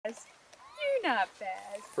not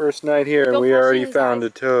fast. First night here and we already found a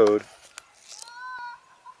toad.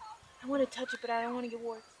 I want to touch it, but I don't want to get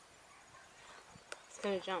warts. It's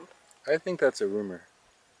gonna jump. I think that's a rumor.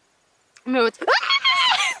 No, it's.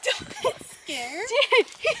 Don't get scared.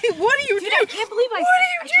 Dude, what are you doing? I can't believe What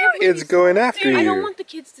are you doing? It's going after you. I don't want the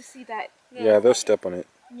kids to see that. Yeah, they'll step on it.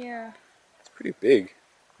 Yeah. It's pretty big.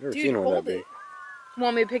 Never seen one that big.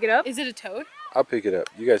 Want me to pick it up? Is it a toad? I'll pick it up.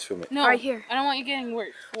 You guys film it. No. Right here. I don't want you getting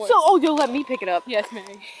warts. So, you'll let me pick it up? Yes,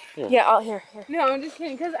 Mary. Yeah, I'll here. No, I'm just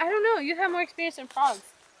kidding. Because I don't know. You have more experience than frogs.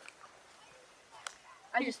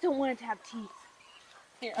 I just don't want it to have teeth.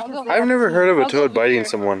 Here, I'll go. I've never heard of a I'll go toad biting here.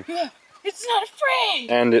 someone. It's not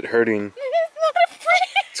afraid. And it hurting. It's not afraid.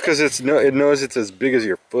 It's because it knows it's as big as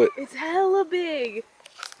your foot. It's hella big.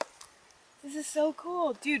 This is so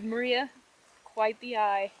cool. Dude, Maria, quite the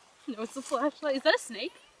eye. No, it's a flashlight. Is that a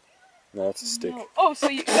snake? No, it's a stick. No. Oh, so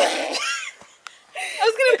you... I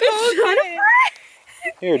was gonna poke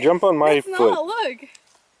it. Here, jump on my It's foot. not. Look.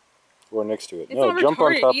 Or next to it. It's No, not jump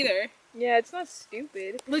on retarded top. either. Yeah, it's not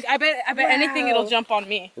stupid. Look, I bet anything it'll jump on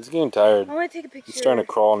me. It's getting tired. I want to take a picture. It's starting to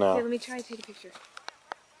crawl Okay, now. let me try to take a picture.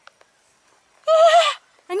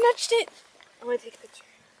 I nudged it. I want to take a picture.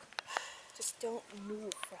 Just don't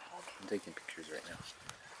move, frog. I'm taking pictures right now.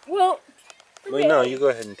 Well, Wait, no, you go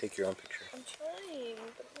ahead and take your own picture. I'm trying,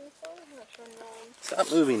 but my phone's not turning on.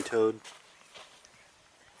 Stop moving, Toad.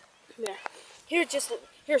 There. Here,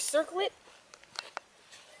 circle it.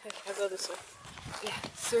 Okay, I'll go this way. Yeah,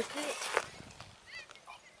 circle it.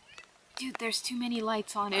 Dude, there's too many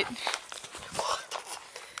lights on it.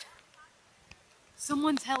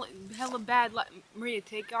 Someone's hella bad. Maria,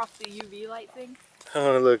 take off the UV light thing.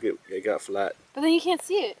 Oh, look, it got flat. But then you can't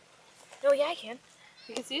see it. No, yeah, I can.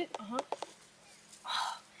 You can see it? Uh-huh.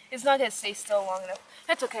 It's not gonna stay still long enough.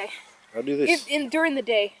 That's okay. I'll do this. During the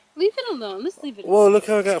day. Leave it alone. Let's leave it alone. Whoa, look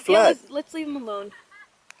how it got flat. Yeah, let's leave him alone.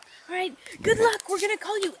 All right. Good luck. We're gonna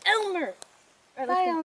call you Elmer. All right, let's go.